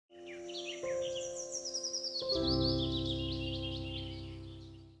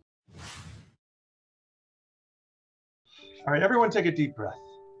All right, everyone take a deep breath.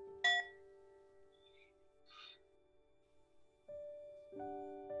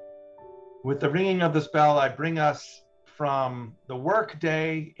 With the ringing of this bell, I bring us from the work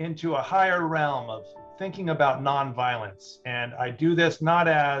day into a higher realm of thinking about nonviolence. And I do this not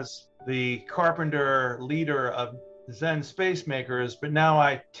as the carpenter leader of Zen space makers, but now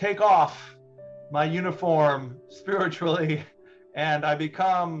I take off my uniform spiritually and I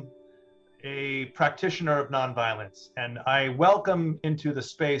become a practitioner of nonviolence. And I welcome into the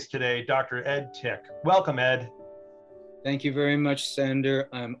space today Dr. Ed Tick. Welcome, Ed. Thank you very much, Sander.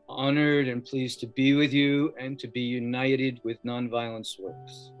 I'm honored and pleased to be with you and to be united with Nonviolence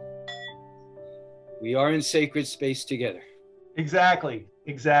Works. We are in sacred space together. Exactly.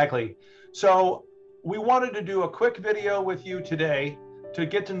 So we wanted to do a quick video with you today to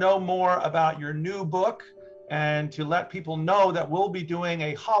get to know more about your new book and to let people know that we'll be doing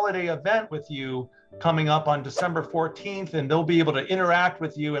a holiday event with you coming up on December 14th, and they'll be able to interact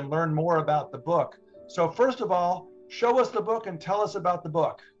with you and learn more about the book. So first of all, show us the book and tell us about the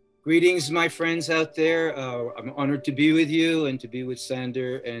book. Greetings, my friends out there. I'm honored to be with you and to be with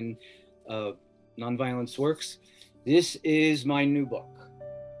Sander and Nonviolence Works. This is my new book.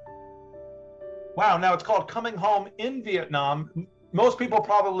 Wow, now it's called Coming Home in Vietnam. Most people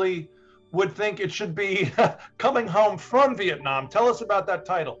probably would think it should be Coming Home from Vietnam. Tell us about that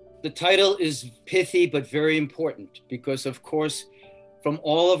title. The title is pithy but very important because, of course, from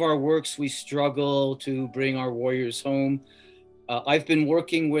all of our works, we struggle to bring our warriors home. I've been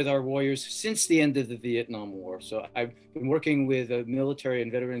working with our warriors since the end of the Vietnam War. So I've been working with military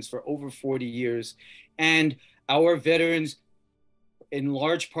and veterans for over 40 years. And our veterans, in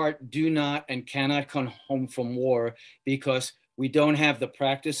large part, do not and cannot come home from war because we don't have the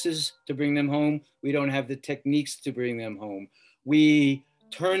practices to bring them home. We don't have the techniques to bring them home. We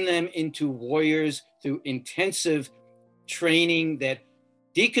turn them into warriors through intensive training that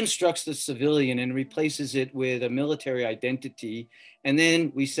deconstructs the civilian and replaces it with a military identity. And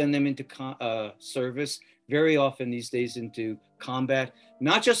then we send them into service, very often these days into combat,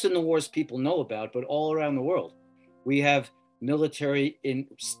 not just in the wars people know about, but all around the world. We have military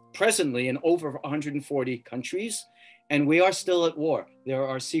presently in over 140 countries, and we are still at war. There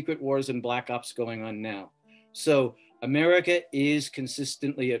are secret wars and black ops going on now. So America is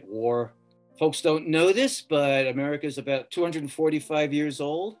consistently at war. Folks don't know this, but America is about 245 years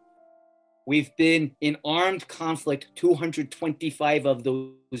old. We've been in armed conflict 225 of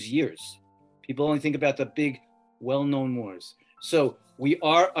those years. People only think about the big, well-known wars. So we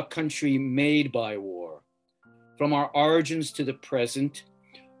are a country made by war. From our origins to the present,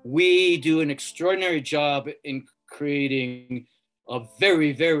 we do an extraordinary job in creating a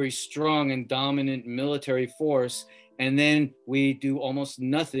very, very strong and dominant military force. And then we do almost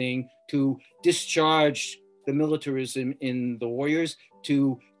nothing to discharge the militarism in the warriors,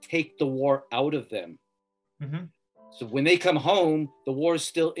 to take the war out of them. Mm-hmm. So when they come home, the war is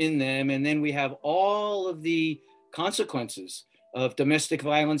still in them. And then we have all of the consequences of domestic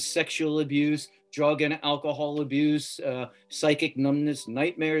violence, sexual abuse, drug and alcohol abuse, psychic numbness,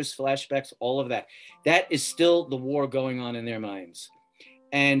 nightmares, flashbacks, all of that. That is still the war going on in their minds.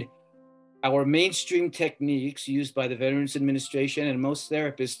 And our mainstream techniques used by the Veterans Administration and most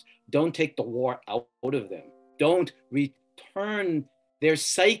therapists don't take the war out of them, don't return their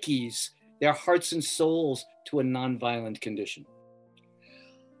psyches, their hearts and souls to a nonviolent condition.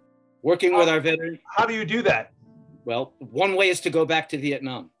 Working with our veterans. How do you do that? Well, one way is to go back to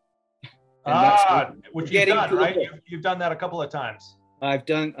Vietnam. Which you've done, right? You've done that a couple of times. I've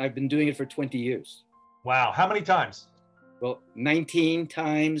been doing it for 20 years. Wow. How many times? Well, 19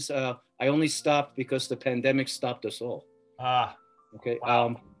 times. I only stopped because the pandemic stopped us all. Okay.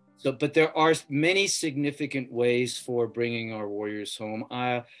 Wow. But there are many significant ways for bringing our warriors home.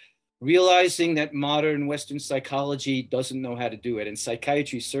 Realizing that modern Western psychology doesn't know how to do it, and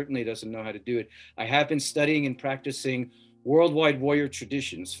psychiatry certainly doesn't know how to do it. I have been studying and practicing worldwide warrior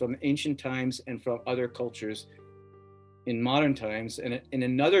traditions from ancient times and from other cultures in modern times. And in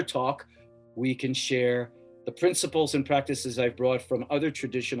another talk, we can share the principles and practices I've brought from other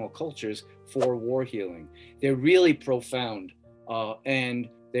traditional cultures for war healing. They're really profound, and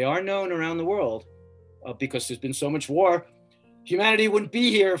they are known around the world because there's been so much war. Humanity wouldn't be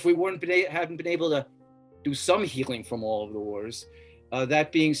here if we hadn't been able to do some healing from all of the wars.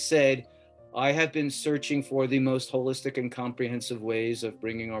 That being said, I have been searching for the most holistic and comprehensive ways of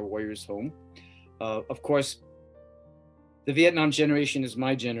bringing our warriors home. Of course, the Vietnam generation is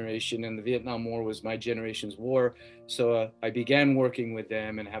my generation, and the Vietnam War was my generation's war. So I began working with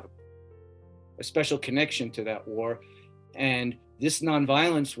them and have a special connection to that war. And this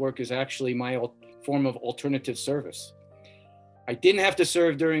nonviolence work is actually my form of alternative service. I didn't have to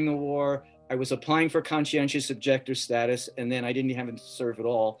serve during the war. I was applying for conscientious objector status, and then I didn't have to serve at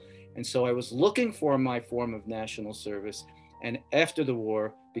all. And so I was looking for my form of national service. And after the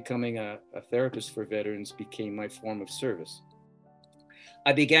war, becoming a therapist for veterans became my form of service.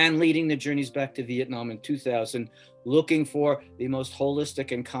 I began leading the journeys back to Vietnam in 2000, looking for the most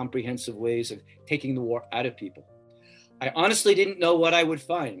holistic and comprehensive ways of taking the war out of people. I honestly didn't know what I would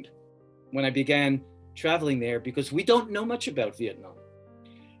find when I began traveling there, because we don't know much about Vietnam.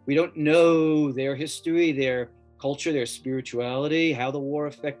 We don't know their history, their culture, their spirituality, how the war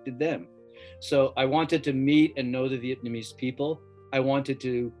affected them. So I wanted to meet and know the Vietnamese people. I wanted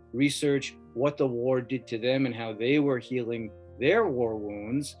to research what the war did to them and how they were healing their war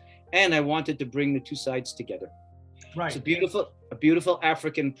wounds. And I wanted to bring the two sides together. Right. It's a beautiful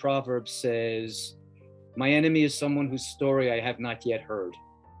African proverb says, "My enemy is someone whose story I have not yet heard."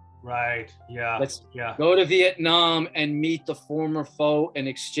 Right. Yeah. Let's yeah. go to Vietnam and meet the former foe and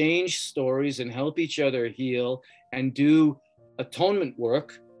exchange stories and help each other heal and do atonement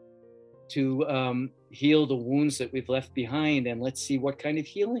work to heal the wounds that we've left behind. And let's see what kind of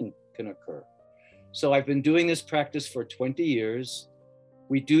healing can occur. So I've been doing this practice for 20 years.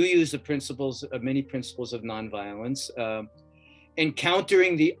 We do use the principles, many principles of nonviolence,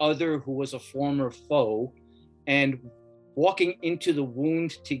 encountering the other who was a former foe and walking into the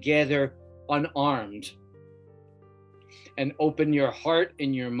wound together unarmed, and open your heart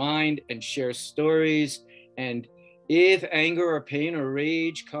and your mind and share stories. And if anger or pain or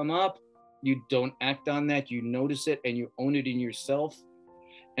rage come up, you don't act on that, you notice it and you own it in yourself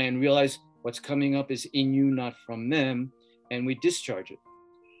and realize what's coming up is in you, not from them, and we discharge it.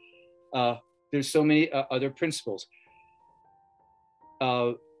 There's so many other principles.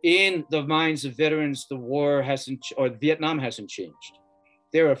 In the minds of veterans, the war hasn't, or Vietnam hasn't changed.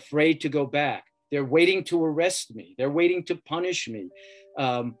 They're afraid to go back. They're waiting to arrest me. They're waiting to punish me.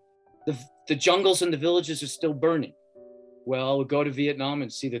 The jungles and the villages are still burning. Well, we'll go to Vietnam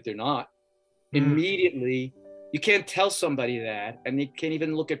and see that they're not. Immediately, you can't tell somebody that, and they can't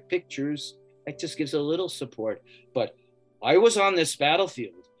even look at pictures. That just gives a little support. But I was on this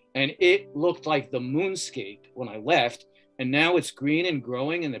battlefield, and it looked like the moonscape when I left. And now it's green and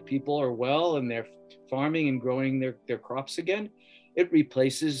growing, and the people are well, and they're farming and growing their crops again. It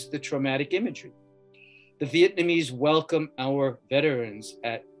replaces the traumatic imagery. The Vietnamese welcome our veterans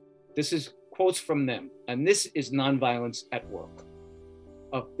this is quotes from them, and this is nonviolence at work.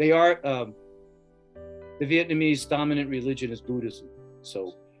 They are, the Vietnamese dominant religion is Buddhism.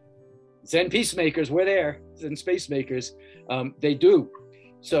 So Zen peacemakers, we're there, Zen space makers, they do.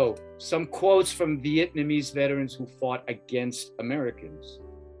 So some quotes from Vietnamese veterans who fought against Americans.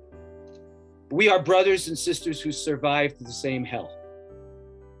 "We are brothers and sisters who survived the same hell.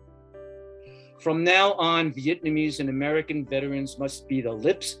 From now on, Vietnamese and American veterans must be the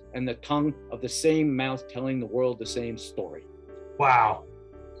lips and the tongue of the same mouth telling the world the same story." Wow.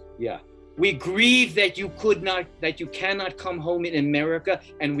 Yeah. "We grieve that you cannot come home in America,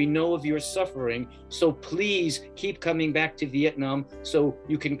 and we know of your suffering. So please keep coming back to Vietnam so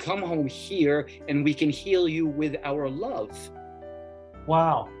you can come home here and we can heal you with our love."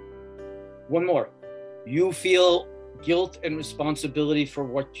 Wow. One more. "You feel guilt and responsibility for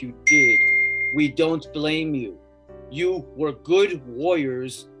what you did. We don't blame you. You were good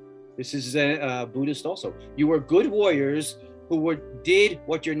warriors." This is Buddhist also. "You were good warriors who did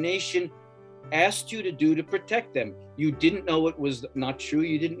what your nation asked you to do to protect them. You didn't know it was not true.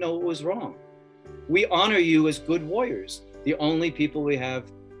 You didn't know it was wrong. We honor you as good warriors. The only people we have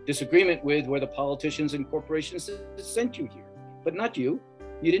disagreement with were the politicians and corporations that sent you here, but not you.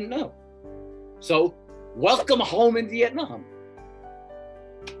 You didn't know. So welcome home in Vietnam."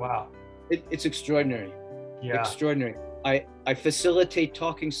 Wow. It's extraordinary. Yeah. Extraordinary. I facilitate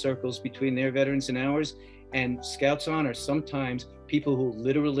talking circles between their veterans and ours, and Scouts Honor sometimes people who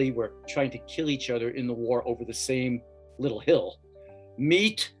literally were trying to kill each other in the war over the same little hill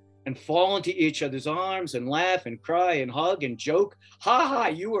meet and fall into each other's arms and laugh and cry and hug and joke. "Ha ha,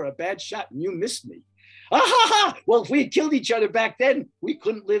 you were a bad shot and you missed me. Ah ha ha, well, if we had killed each other back then, we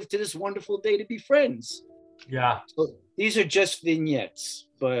couldn't live to this wonderful day to be friends." Yeah. So these are just vignettes,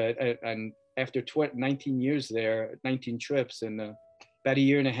 but and after 19 years there, 19 trips, and about a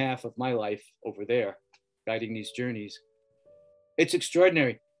year and a half of my life over there, guiding these journeys, it's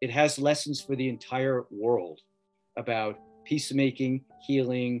extraordinary. It has lessons for the entire world about peacemaking,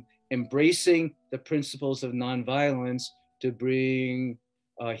 healing, embracing the principles of nonviolence to bring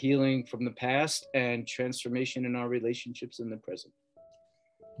healing from the past and transformation in our relationships in the present.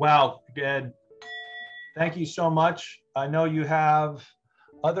 Wow, Ed, thank you so much. I know you have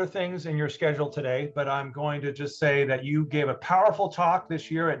other things in your schedule today, but I'm going to just say that you gave a powerful talk this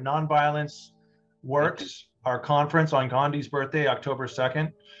year at Nonviolence Works, our conference on Gandhi's birthday, October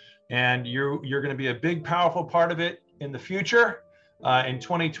 2nd. And you're going to be a big, powerful part of it in the future, in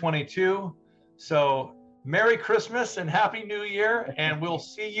 2022. So Merry Christmas and Happy New Year. And we'll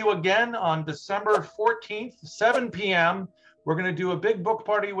see you again on December 14th, 7 p.m. We're going to do a big book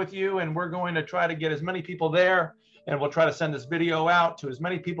party with you, and we're going to try to get as many people there. And we'll try to send this video out to as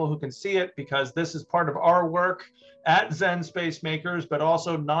many people who can see it, because this is part of our work at Zen Space Makers, but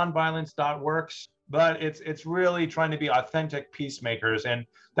also nonviolence.works. But it's really trying to be authentic peacemakers. And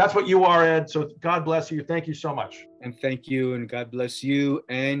that's what you are, Ed. So God bless you. Thank you so much. And thank you, and God bless you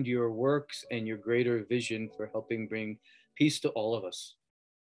and your works and your greater vision for helping bring peace to all of us.